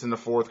 minutes in the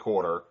fourth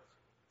quarter.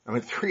 I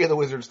mean, 3 of the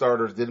Wizards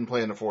starters didn't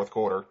play in the fourth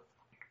quarter,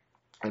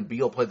 and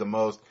Beal played the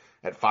most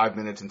at 5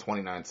 minutes and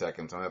 29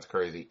 seconds, and that's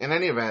crazy. In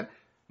any event,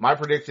 my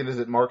prediction is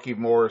that Markieff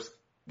Morris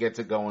gets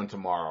it going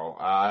tomorrow.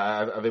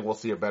 I think we'll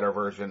see a better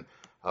version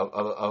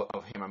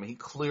of him. I mean, he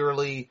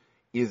clearly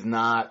is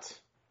not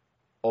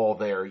all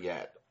there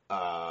yet,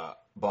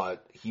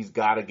 but he's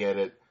got to get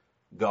it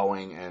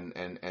going,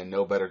 and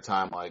no better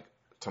time like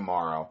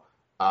tomorrow.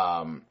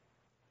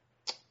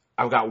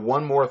 I've got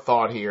one more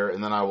thought here,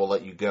 and then I will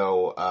let you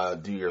go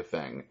do your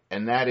thing,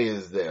 and that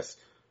is this.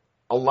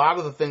 A lot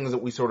of the things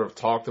that we sort of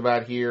talked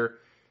about here,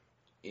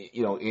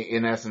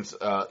 in essence,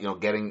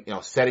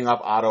 setting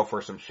up Otto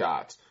for some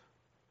shots.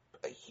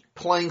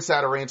 Playing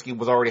Satoransky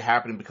was already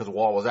happening because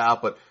Wall was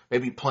out, but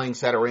maybe playing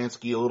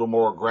Satoransky a little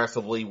more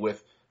aggressively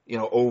with,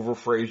 over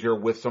Frazier,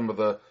 with some of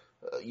the,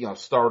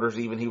 starters,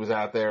 even he was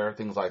out there,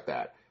 things like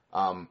that.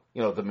 The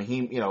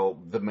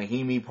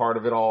Mahinmi part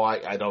of it all,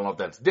 I don't know if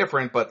that's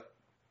different, but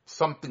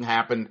something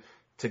happened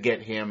to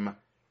get him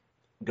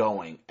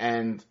going.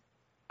 And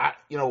I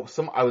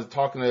was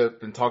talking to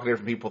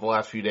different people the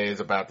last few days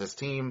about this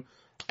team,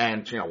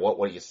 and what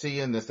are you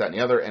seeing, this, that, and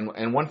the other.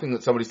 And one thing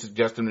that somebody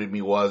suggested to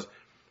me was,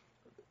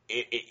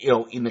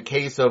 in the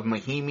case of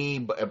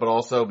Mahinmi, but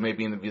also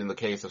maybe in the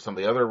case of some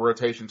of the other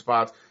rotation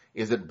spots,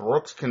 is that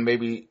Brooks can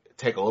maybe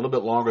take a little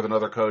bit longer than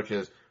other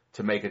coaches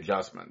to make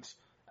adjustments.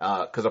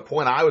 Because a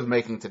point I was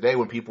making today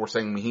when people were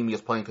saying Mahinmi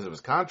is playing because of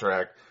his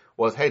contract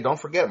was, hey, don't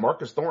forget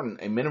Marcus Thornton,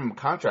 a minimum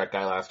contract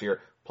guy last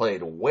year,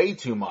 played way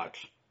too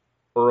much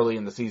early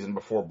in the season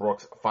before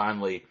Brooks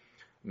finally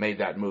made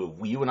that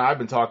move. You and I have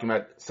been talking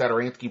about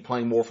Satoransky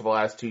playing more for the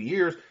last 2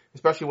 years,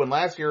 especially when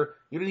last year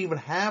you didn't even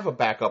have a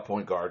backup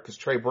point guard because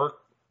Trey Burke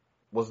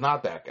was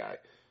not that guy.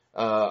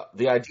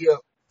 The idea...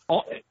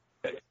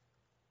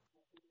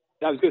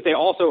 I was going to say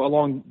also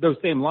along those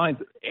same lines,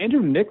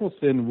 Andrew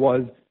Nicholson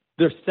was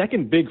their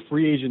second big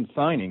free agent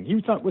signing. He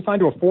was signed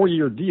to a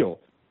 4-year deal,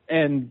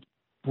 and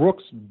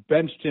Brooks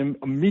benched him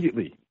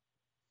immediately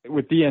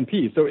with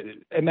DNP. So,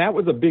 and that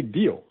was a big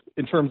deal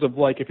in terms of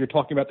if you're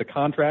talking about the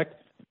contract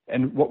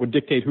and what would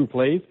dictate who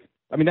plays.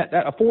 I mean, that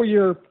a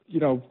 4-year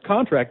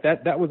contract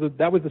that was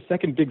the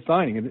second big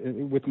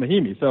signing with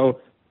Mahinmi.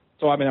 So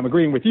I mean, I'm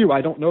agreeing with you.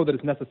 I don't know that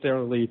it's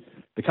necessarily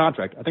the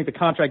contract. I think the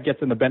contract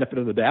gets in the benefit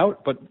of the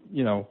doubt, but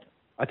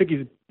I think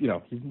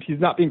he's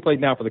not being played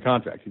now for the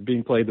contract. He's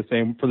being played for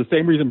the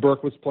same reason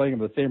Burke was playing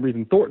and the same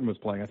reason Thornton was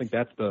playing. I think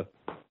that's the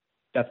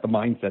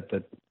mindset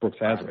that Brooks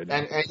has right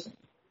now.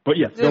 But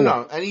yes,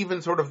 and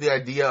even sort of the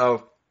idea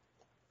of,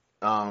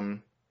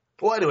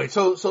 well, anyway,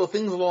 so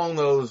things along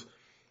those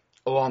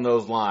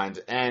lines,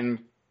 and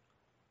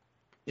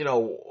it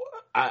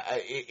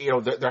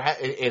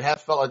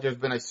has felt like there's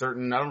been a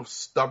certain, I don't know if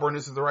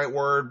stubbornness is the right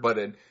word, but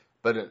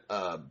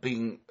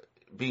being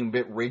a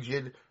bit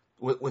rigid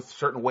with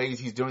certain ways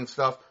he's doing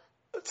stuff.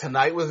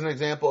 Tonight was an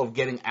example of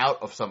getting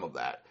out of some of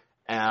that.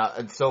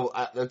 And so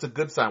that's a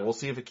good sign. We'll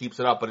see if it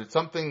keeps it up, but it's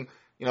something,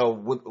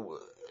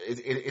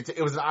 it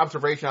was an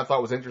observation I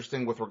thought was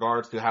interesting with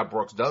regards to how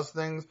Brooks does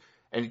things.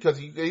 And because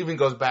it even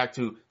goes back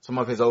to some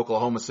of his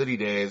Oklahoma City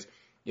days,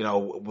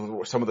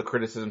 some of the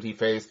criticisms he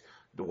faced,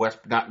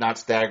 not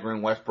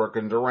staggering Westbrook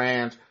and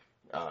Durant,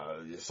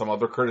 some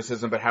other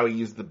criticism about how he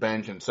used the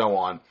bench and so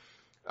on.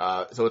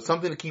 So it's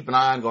something to keep an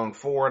eye on going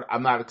forward.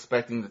 I'm not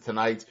expecting that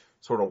tonight's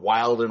sort of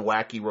wild and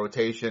wacky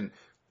rotation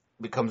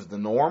becomes the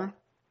norm,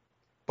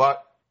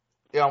 but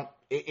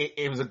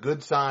it was a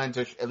good sign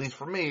to, at least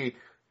for me,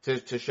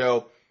 to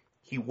show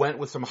he went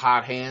with some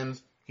hot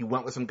hands. He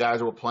went with some guys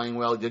who were playing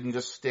well. He didn't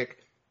just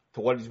stick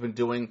to what he's been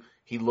doing.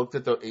 He looked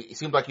at it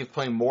seemed like he was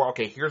playing more,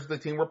 okay, here's the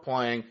team we're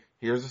playing.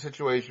 Here's the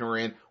situation we're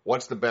in.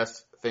 What's the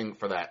best thing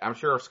for that? I'm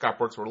sure if Scott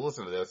Brooks were to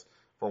listen to this,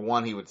 for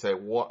one, he would say,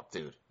 what,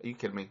 dude, are you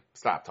kidding me?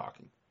 Stop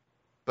talking.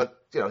 But,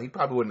 he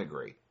probably wouldn't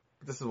agree.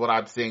 This is what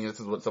I'm seeing. This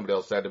is what somebody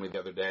else said to me the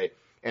other day.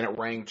 And it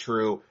rang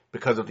true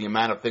because of the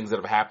amount of things that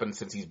have happened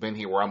since he's been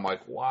here where I'm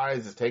like, why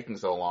is this taking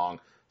so long?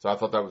 So I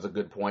thought that was a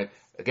good point.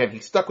 Again, he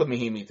stuck with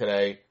Mahinmi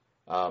today.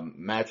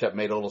 Matchup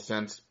made a little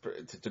sense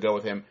to go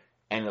with him.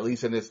 And at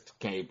least in this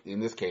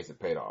case, it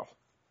paid off.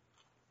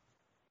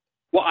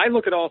 Well, I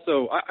look at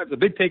also the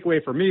big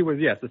takeaway for me was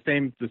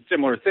the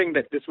similar thing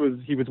that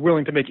he was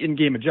willing to make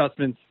in-game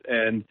adjustments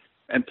and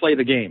play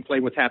the game,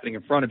 play what's happening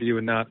in front of you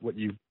and not what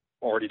you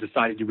already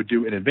decided you would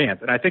do in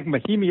advance. And I think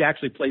Mahinmi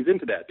actually plays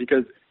into that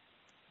because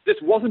this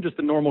wasn't just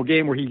a normal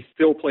game where he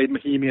still played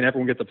Mahinmi and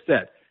everyone gets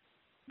upset.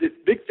 The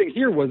big thing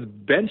here was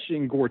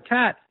benching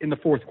Gortat in the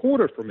fourth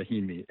quarter for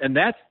Mahinmi, and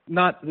that's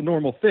not the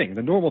normal thing.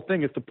 The normal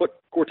thing is to put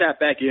Gortat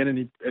back in,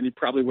 and he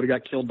probably would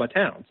have got killed by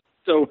Towns.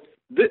 So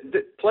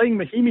playing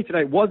Mahinmi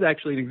tonight was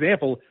actually an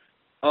example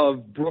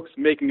of Brooks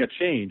making a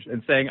change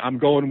and saying, I'm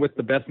going with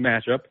the best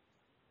matchup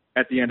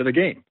at the end of the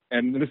game.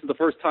 And this is the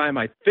first time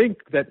I think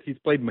that he's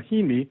played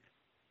Mahinmi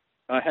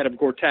ahead of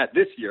Gortat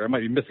this year. I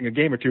might be missing a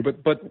game or two,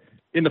 but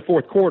in the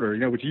fourth quarter,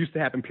 which used to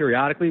happen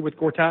periodically with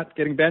Gortat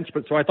getting benched.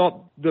 But so I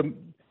thought the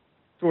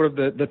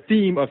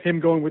theme of him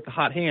going with the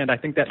hot hand, I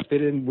think that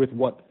fit in with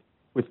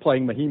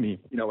playing Mahinmi,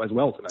 as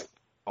well tonight.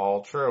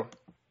 All true.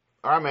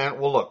 All right, man.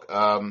 Well, look,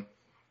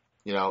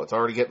 it's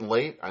already getting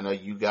late. I know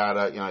you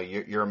got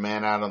you're a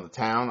man out on the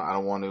town. I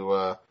don't want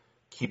to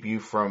keep you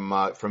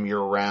from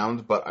your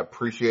round, but I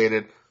appreciate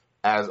it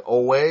as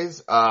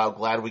always.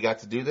 Glad we got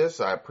to do this.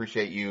 I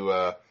appreciate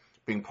you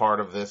being part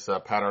of this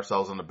pat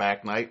ourselves on the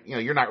back night.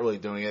 You're not really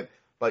doing it,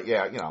 but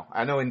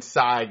I know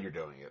inside you're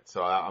doing it.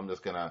 So I'm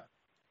just gonna.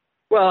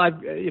 Well,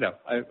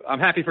 I'm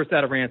happy for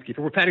Satoransky.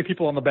 For patting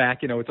people on the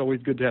back, it's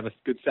always good to have a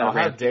good Satoransky.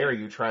 How dare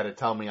you try to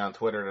tell me on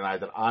Twitter tonight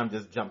that I'm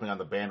just jumping on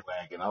the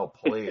bandwagon? Oh,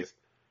 please.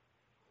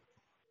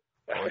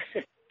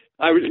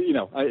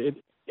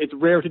 It's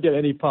rare to get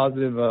any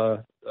positive,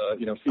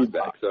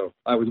 feedback. So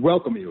I was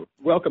welcoming you.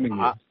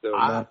 So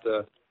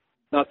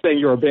not saying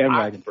you're a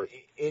bandwagon person.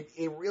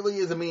 It really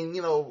is. I mean,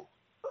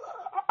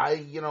 I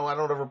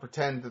don't ever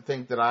pretend to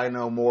think that I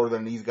know more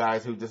than these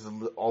guys who this is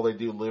all they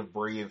do, live,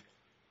 breathe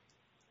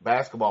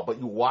basketball. But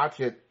you watch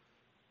it,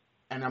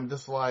 and I'm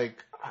just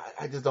like,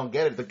 I just don't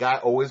get it. The guy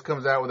always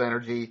comes out with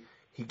energy.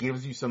 He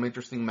gives you some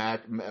interesting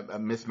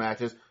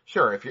mismatches.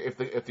 Sure, if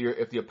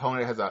the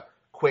opponent has a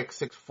quick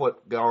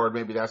 6-foot guard,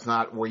 maybe that's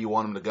not where you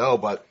want him to go.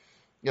 But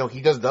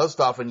he just does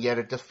stuff, and yet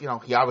it just he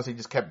obviously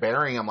just kept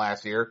burying him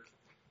last year.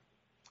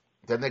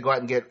 Then they go out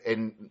and get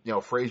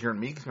Frazier and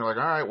Meeks, and you're like,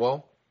 all right,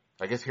 well,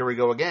 I guess here we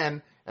go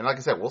again. And like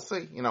I said, we'll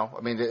see.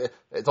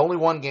 It's only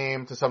one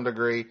game to some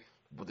degree.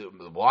 A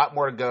lot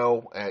more to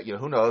go.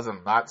 Who knows?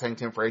 I'm not saying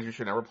Tim Frazier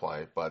should never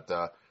play, but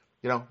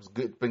it's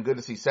been good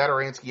to see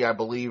Satoransky. I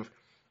believe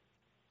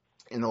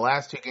in the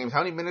last two games,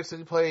 how many minutes did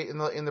he play in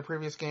the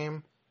previous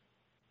game?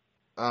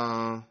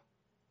 I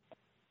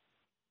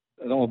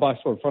don't have a box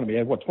score in front of me. He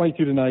had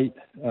 22 tonight.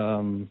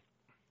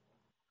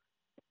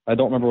 I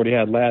don't remember what he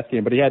had last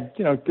game, but he had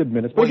good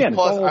minutes. But again, I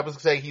was going to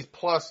say he's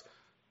plus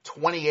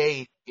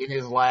 28 in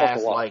his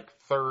last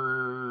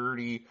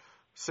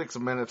 36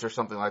 minutes or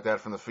something like that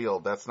from the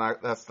field. That's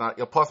not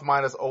plus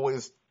minus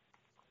always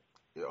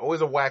a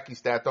wacky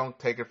stat. Don't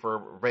take it for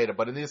verbatim.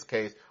 But in this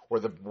case,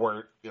 where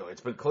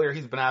it's been clear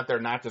he's been out there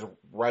not just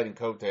riding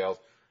coattails,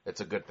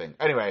 it's a good thing.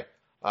 Anyway,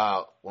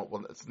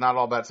 it's not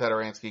all about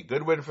Satoransky.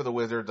 Good win for the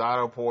Wizards.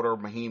 Otto Porter,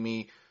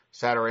 Mahinmi,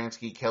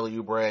 Satoransky, Kelly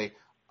Oubre,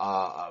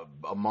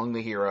 among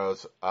the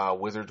heroes.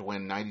 Wizards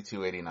win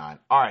 92-89.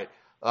 All right.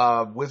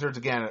 Wizards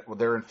again,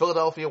 they're in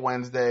Philadelphia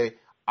Wednesday.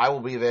 I will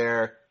be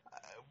there.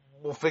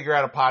 we'll figure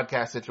out a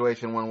podcast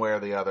situation one way or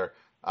the other.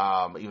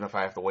 Even if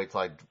I have to wait till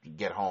I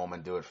get home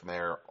and do it from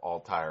there all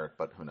tired,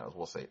 but who knows?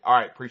 We'll see. All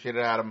right. Appreciate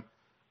it, Adam.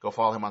 Go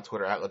follow him on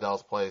Twitter at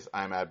Liddell's Plays.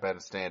 I'm at Ben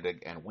Standig,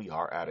 and we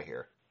are out of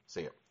here.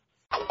 See you.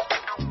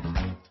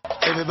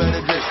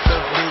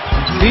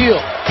 Beal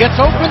gets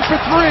open for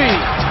three.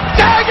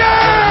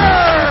 Dagger!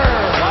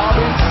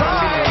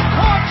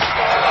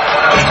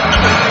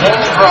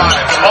 Long drive,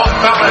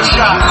 off-balance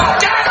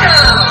shot.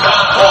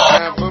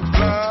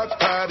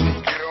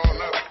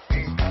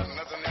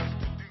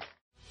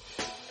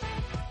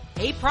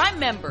 Hey, Prime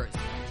members,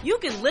 you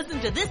can listen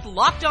to this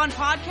Locked On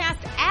podcast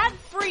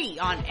ad-free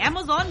on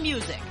Amazon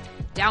Music.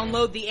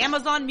 Download the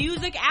Amazon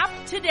Music app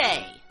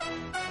today.